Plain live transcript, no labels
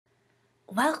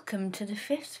Welcome to the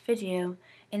 5th video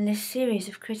in this series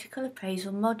of critical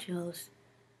appraisal modules.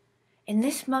 In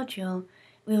this module,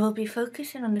 we will be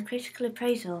focusing on the critical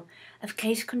appraisal of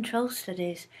case control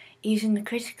studies using the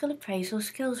Critical Appraisal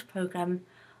Skills Programme,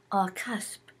 or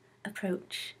CASP,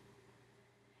 approach.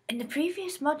 In the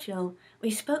previous module,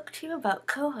 we spoke to you about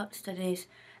cohort studies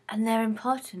and their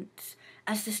importance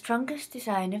as the strongest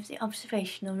design of the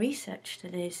observational research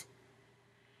studies.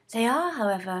 They are,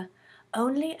 however,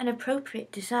 only an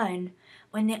appropriate design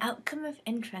when the outcome of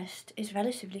interest is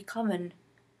relatively common.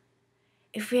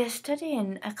 If we are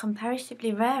studying a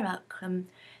comparatively rare outcome,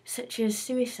 such as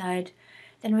suicide,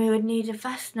 then we would need a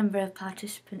vast number of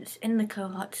participants in the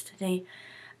cohort study,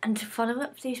 and to follow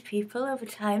up these people over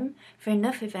time for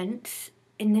enough events,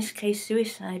 in this case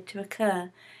suicide, to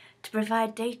occur, to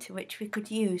provide data which we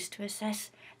could use to assess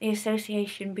the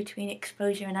association between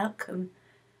exposure and outcome.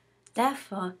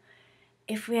 Therefore,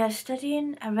 if we are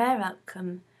studying a rare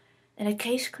outcome, then a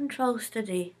case control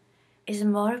study is a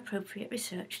more appropriate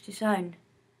research design.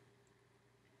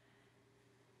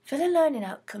 For the learning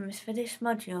outcomes for this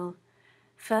module,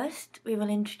 first we will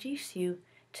introduce you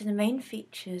to the main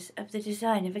features of the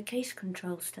design of a case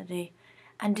control study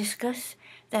and discuss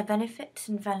their benefits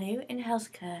and value in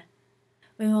healthcare.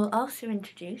 We will also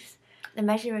introduce the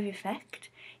measure of effect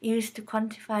used to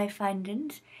quantify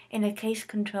findings in a case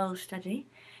control study,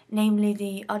 namely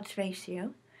the odds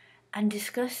ratio, and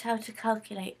discuss how to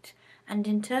calculate and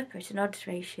interpret an odds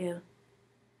ratio.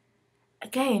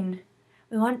 Again,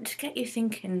 we want to get you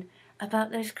thinking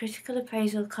about those critical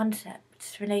appraisal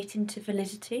concepts relating to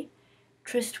validity,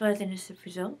 trustworthiness of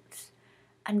results,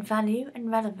 and value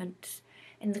and relevance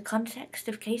in the context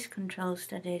of case control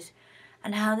studies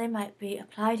and how they might be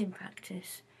applied in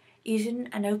practice using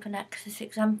an open access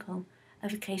example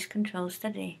of a case control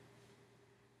study.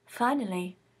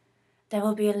 Finally, there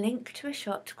will be a link to a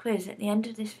short quiz at the end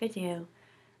of this video,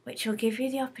 which will give you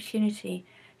the opportunity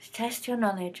to test your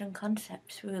knowledge on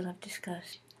concepts we will have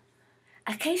discussed.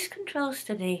 A case control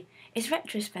study is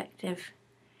retrospective.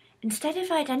 Instead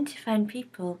of identifying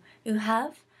people who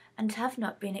have and have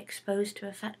not been exposed to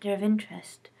a factor of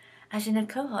interest, as in a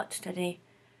cohort study,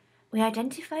 we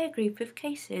identify a group of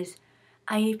cases,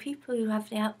 i.e. people who have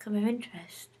the outcome of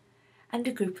interest, and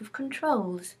a group of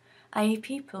controls, i.e.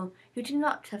 people who do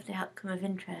not have the outcome of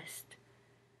interest.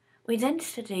 We then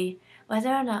study whether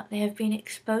or not they have been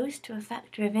exposed to a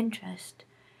factor of interest,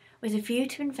 with a view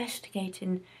to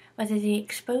investigating whether the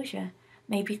exposure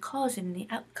may be causing the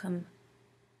outcome.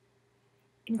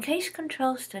 In case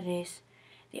control studies,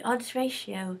 the odds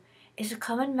ratio is a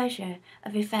common measure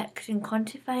of effect in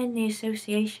quantifying the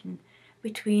association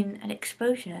between an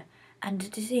exposure and a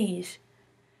disease.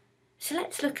 So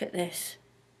let's look at this.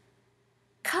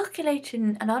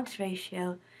 Calculating an odds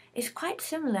ratio is quite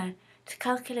similar to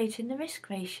calculating the risk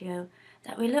ratio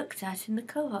that we looked at in the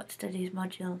cohort studies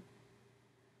module.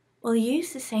 We'll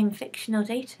use the same fictional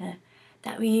data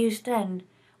that we used then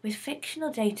with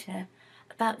fictional data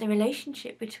about the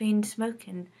relationship between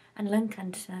smoking and lung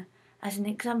cancer as an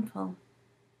example.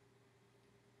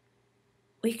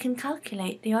 We can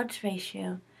calculate the odds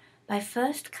ratio by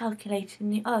first calculating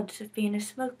the odds of being a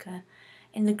smoker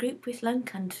in the group with lung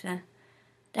cancer,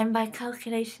 then by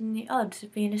calculating the odds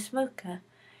of being a smoker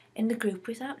in the group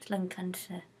without lung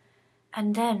cancer,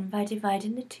 and then by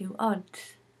dividing the two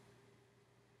odds.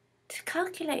 To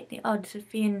calculate the odds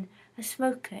of being a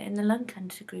smoker in the lung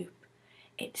cancer group,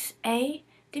 it's A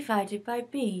divided by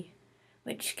B,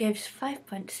 which gives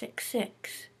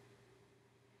 5.66.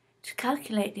 To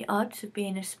calculate the odds of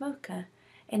being a smoker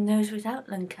in those without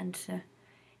lung cancer,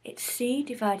 it's C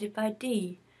divided by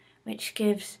D, which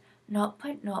gives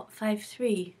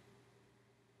 0.053.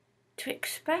 To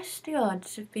express the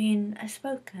odds of being a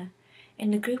smoker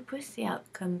in the group with the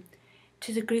outcome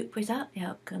to the group without the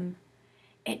outcome,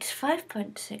 it's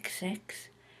 5.66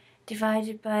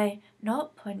 divided by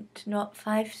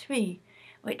 0.053,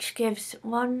 which gives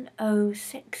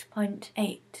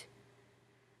 106.8.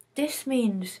 This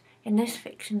means, in this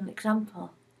fictional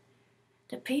example,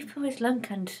 that people with lung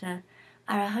cancer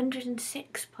are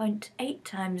 106.8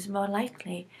 times more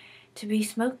likely to be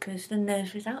smokers than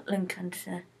those without lung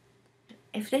cancer.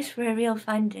 If this were a real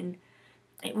finding,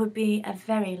 it would be a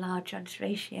very large odds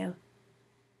ratio.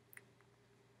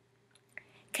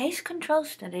 Case control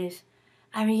studies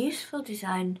are a useful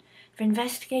design for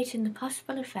investigating the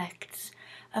possible effects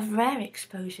of rare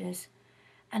exposures,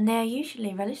 and they are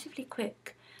usually relatively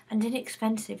quick and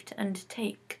inexpensive to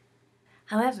undertake.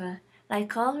 However,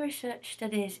 like all research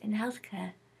studies in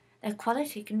healthcare, their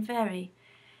quality can vary,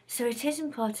 so it is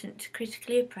important to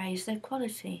critically appraise their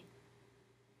quality.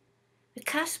 The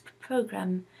CASP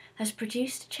programme has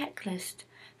produced a checklist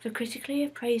for critically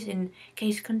appraising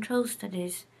case control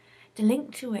studies, the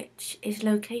link to which is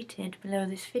located below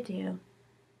this video.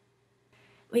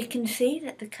 We can see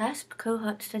that the CASP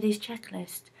Cohort Studies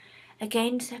checklist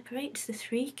again separates the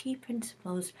three key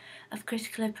principles of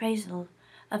critical appraisal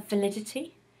of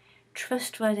validity,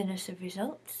 trustworthiness of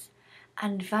results,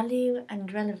 and value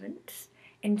and relevance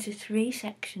into three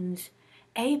sections,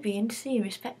 A, B, and C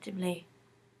respectively.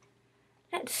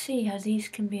 Let's see how these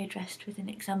can be addressed with an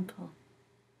example.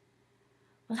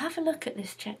 We'll have a look at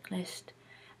this checklist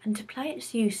and apply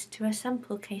its use to a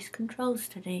sample case control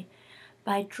study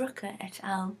by Drucker et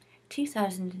al.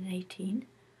 2018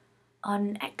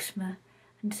 on eczema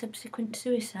and subsequent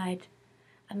suicide,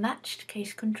 a matched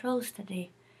case control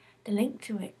study, the link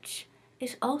to which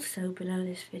is also below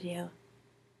this video.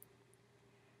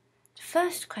 The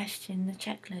first question in the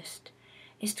checklist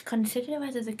is to consider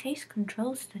whether the case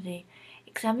control study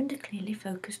examined a clearly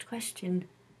focused question.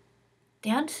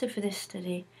 The answer for this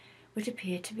study would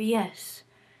appear to be yes,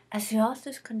 as the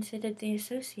authors considered the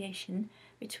association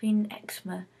between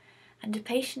eczema and a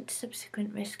patient's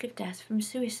subsequent risk of death from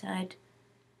suicide.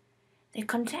 They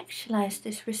contextualized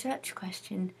this research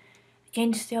question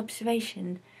against the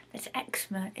observation that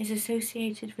eczema is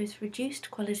associated with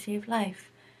reduced quality of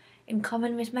life, in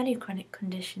common with many chronic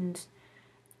conditions,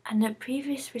 and that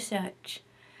previous research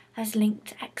has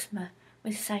linked eczema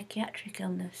with psychiatric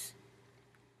illness.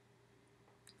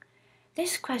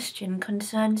 This question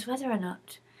concerns whether or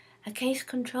not a case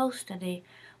control study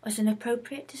was an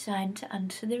appropriate design to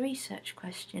answer the research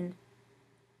question.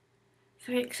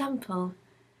 For example,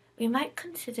 we might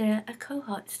consider a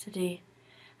cohort study,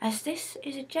 as this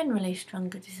is a generally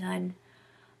stronger design,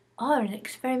 or an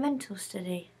experimental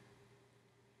study.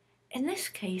 In this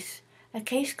case, a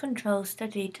case control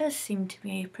study does seem to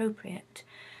be appropriate,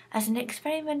 as an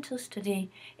experimental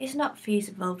study is not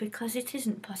feasible because it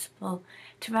isn't possible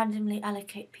to randomly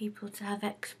allocate people to have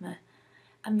eczema,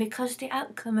 and because the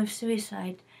outcome of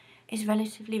suicide is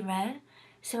relatively rare,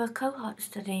 so a cohort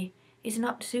study is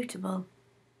not suitable.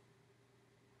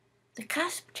 The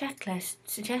CASP checklist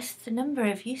suggests a number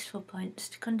of useful points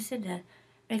to consider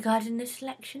regarding the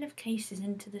selection of cases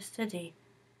into the study.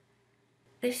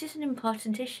 This is an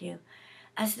important issue,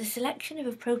 as the selection of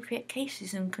appropriate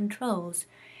cases and controls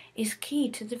is key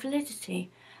to the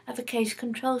validity of a case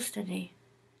control study.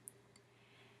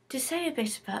 To say a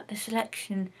bit about the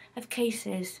selection of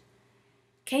cases,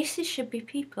 cases should be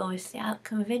people with the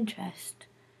outcome of interest,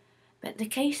 but the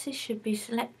cases should be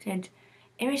selected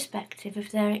irrespective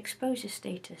of their exposure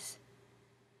status.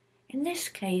 In this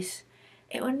case,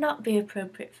 it would not be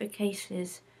appropriate for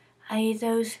cases, i.e.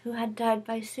 those who had died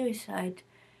by suicide,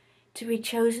 to be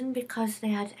chosen because they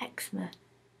had eczema.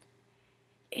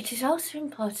 It is also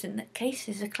important that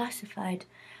cases are classified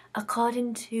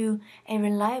according to a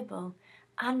reliable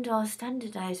and/or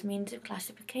standardized means of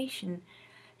classification,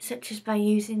 such as by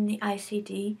using the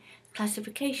ICD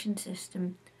classification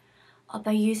system, or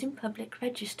by using public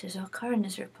registers or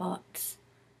coroner's reports.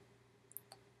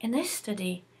 In this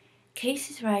study,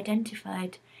 cases were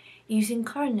identified using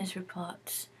coroner's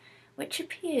reports, which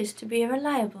appears to be a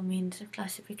reliable means of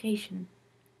classification.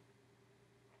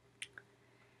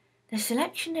 The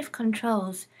selection of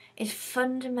controls is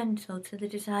fundamental to the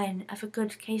design of a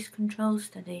good case control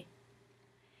study.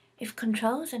 If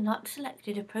controls are not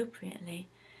selected appropriately,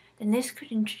 then this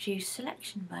could introduce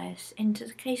selection bias into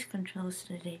the case control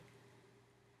study.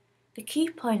 The key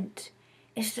point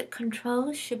is that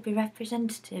controls should be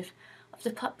representative of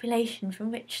the population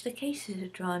from which the cases are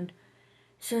drawn,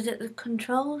 so that the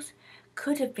controls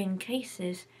could have been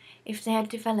cases if they had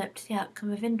developed the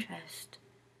outcome of interest.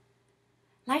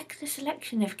 Like the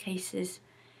selection of cases,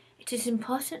 it is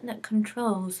important that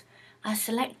controls are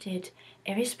selected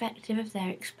irrespective of their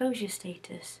exposure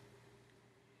status.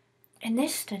 In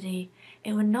this study,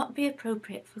 it would not be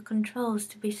appropriate for controls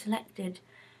to be selected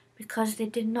because they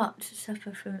did not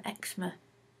suffer from eczema.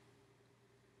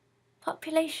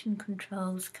 Population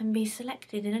controls can be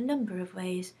selected in a number of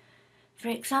ways, for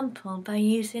example by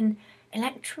using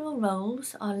electoral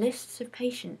rolls or lists of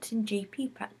patients in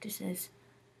GP practices.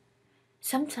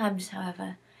 Sometimes,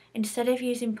 however, instead of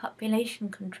using population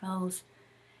controls,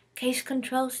 case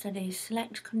control studies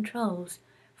select controls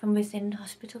from within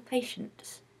hospital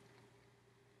patients.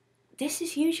 This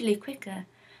is usually quicker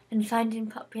than finding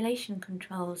population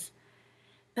controls,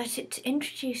 but it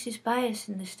introduces bias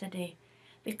in the study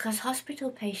because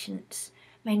hospital patients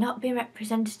may not be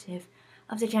representative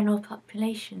of the general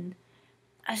population,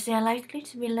 as they are likely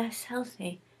to be less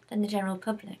healthy than the general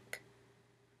public.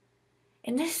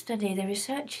 In this study, the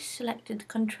researchers selected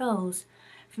controls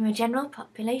from a general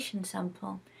population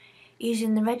sample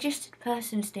using the Registered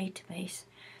Persons Database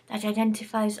that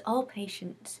identifies all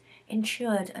patients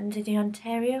insured under the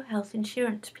Ontario Health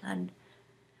Insurance Plan,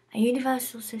 a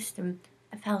universal system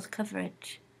of health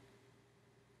coverage.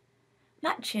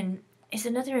 Matching is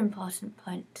another important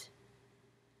point.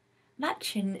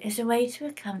 Matching is a way to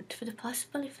account for the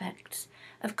possible effects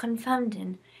of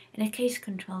confounding in a case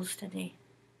control study.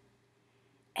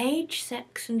 Age,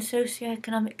 sex, and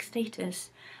socioeconomic status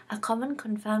are common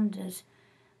confounders,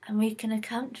 and we can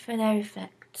account for their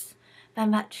effects by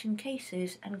matching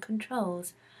cases and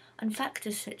controls on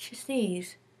factors such as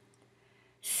these.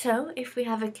 So, if we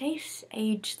have a case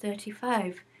age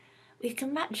 35, we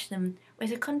can match them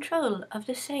with a control of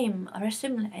the same or a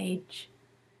similar age.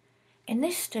 In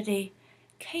this study,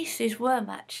 cases were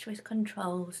matched with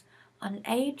controls on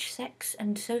age, sex,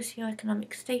 and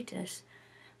socioeconomic status,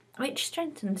 which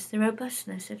strengthens the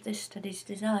robustness of this study's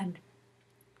design.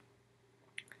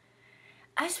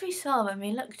 As we saw when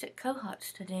we looked at cohort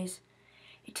studies,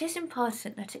 it is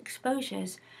important that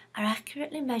exposures are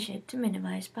accurately measured to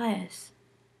minimize bias.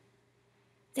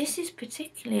 This is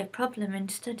particularly a problem in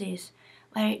studies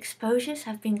where exposures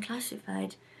have been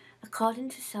classified according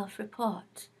to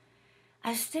self-report,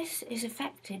 as this is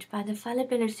affected by the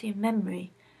fallibility of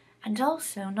memory, and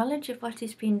also knowledge of what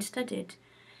is being studied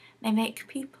may make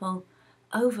people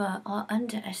over or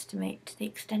underestimate the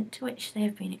extent to which they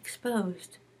have been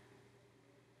exposed.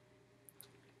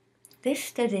 This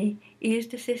study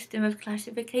used a system of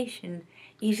classification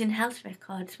using health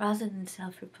records rather than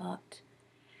self-report,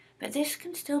 but this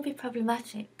can still be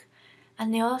problematic,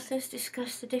 and the authors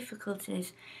discuss the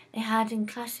difficulties they had in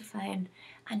classifying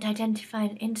and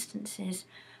identifying instances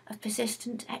of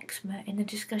persistent eczema in the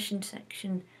discussion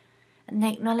section, and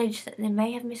they acknowledge that they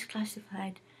may have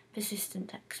misclassified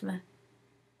persistent eczema.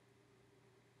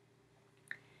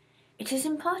 It is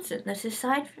important that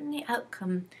aside from the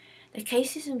outcome, the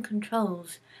cases and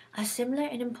controls are similar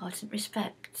in important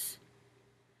respects.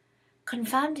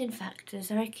 Confounding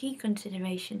factors are a key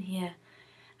consideration here,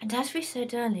 and as we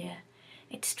said earlier,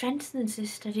 it strengthens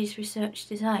this study's research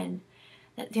design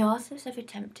that the authors have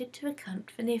attempted to account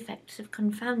for the effects of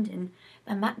confounding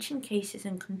by matching cases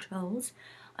and controls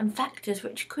on factors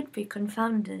which could be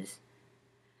confounders.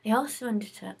 They also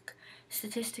undertook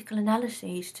statistical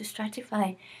analyses to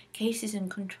stratify cases and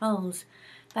controls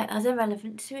by other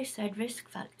relevant suicide risk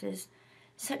factors,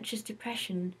 such as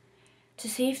depression, to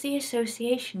see if the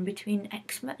association between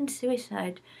eczema and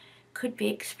suicide could be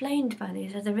explained by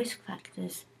these other risk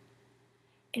factors.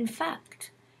 In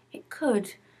fact, it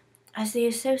could, as the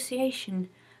association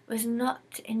was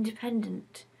not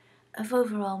independent of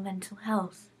overall mental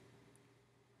health.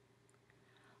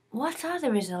 What are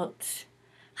the results?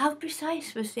 How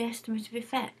precise was the estimate of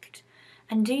effect,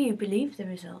 and do you believe the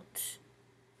results?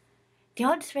 The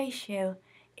odds ratio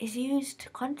is used to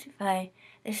quantify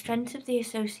the strength of the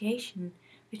association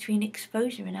between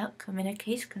exposure and outcome in a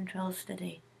case control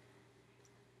study.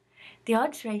 The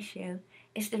odds ratio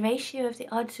is the ratio of the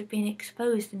odds of being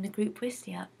exposed in the group with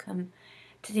the outcome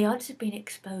to the odds of being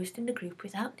exposed in the group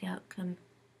without the outcome.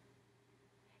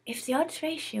 If the odds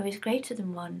ratio is greater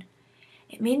than 1,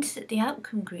 it means that the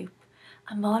outcome group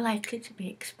are more likely to be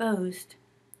exposed.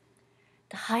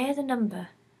 The higher the number,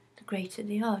 the greater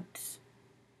the odds.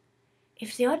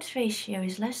 If the odds ratio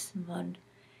is less than 1,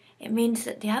 it means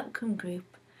that the outcome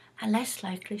group are less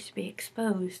likely to be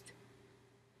exposed.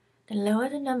 The lower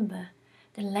the number,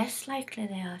 the less likely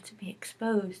they are to be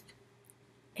exposed.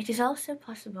 It is also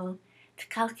possible to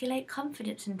calculate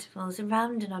confidence intervals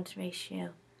around an odds ratio.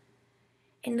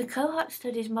 In the cohort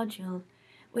studies module,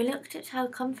 we looked at how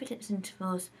confidence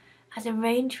intervals are the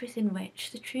range within which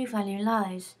the true value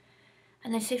lies,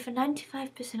 and that if a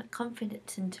 95%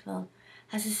 confidence interval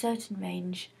has a certain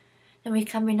range, then we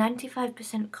can be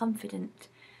 95% confident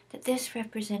that this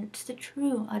represents the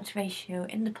true odds ratio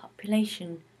in the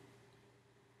population.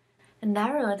 The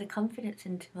narrower the confidence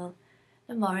interval,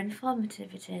 the more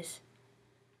informative it is.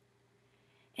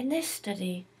 In this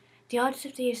study, the odds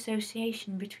of the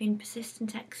association between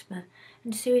persistent eczema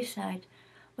and suicide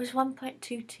was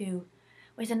 1.22,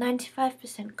 with a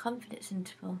 95% confidence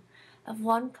interval of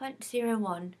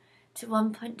 1.01 to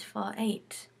 1.48.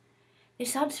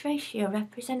 This odds ratio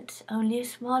represents only a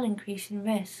small increase in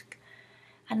risk,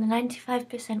 and the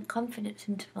 95% confidence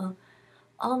interval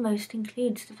almost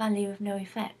includes the value of no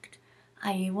effect,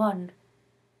 i.e. 1.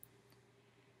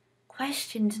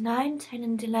 Questions 9, 10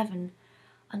 and 11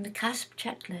 on the CASP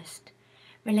checklist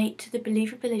relate to the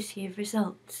believability of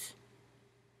results.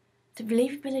 The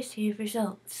believability of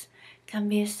results can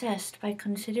be assessed by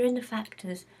considering the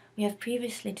factors we have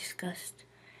previously discussed,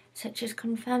 such as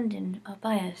confounding or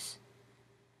bias.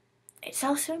 It's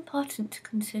also important to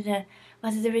consider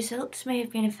whether the results may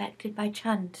have been affected by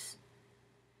chance.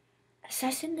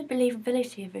 Assessing the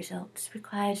believability of results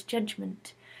requires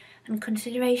judgment and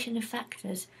consideration of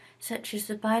factors such as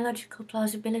the biological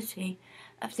plausibility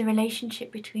of the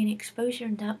relationship between exposure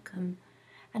and outcome,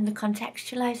 and the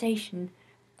contextualization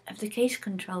of the case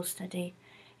control study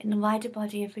in the wider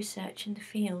body of research in the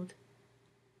field.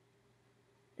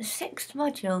 The sixth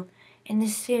module in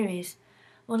this series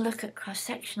will look at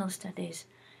cross-sectional studies,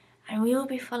 and we will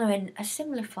be following a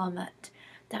similar format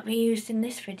that we used in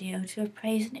this video to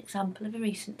appraise an example of a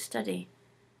recent study.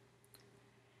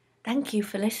 Thank you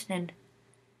for listening.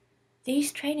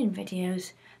 These training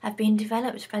videos have been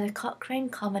developed by the Cochrane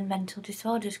Common Mental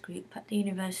Disorders Group at the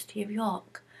University of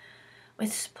York,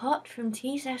 with support from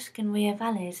Tees and Wear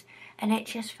Valley's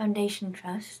NHS Foundation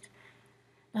Trust,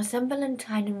 Northumberland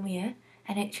Tyne and Wear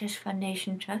NHS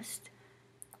Foundation Trust,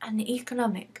 and the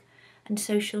Economic and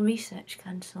Social Research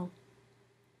Council.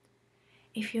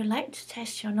 If you would like to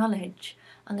test your knowledge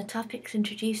on the topics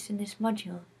introduced in this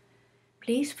module,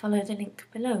 please follow the link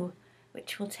below,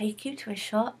 which will take you to a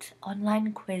short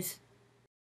online quiz.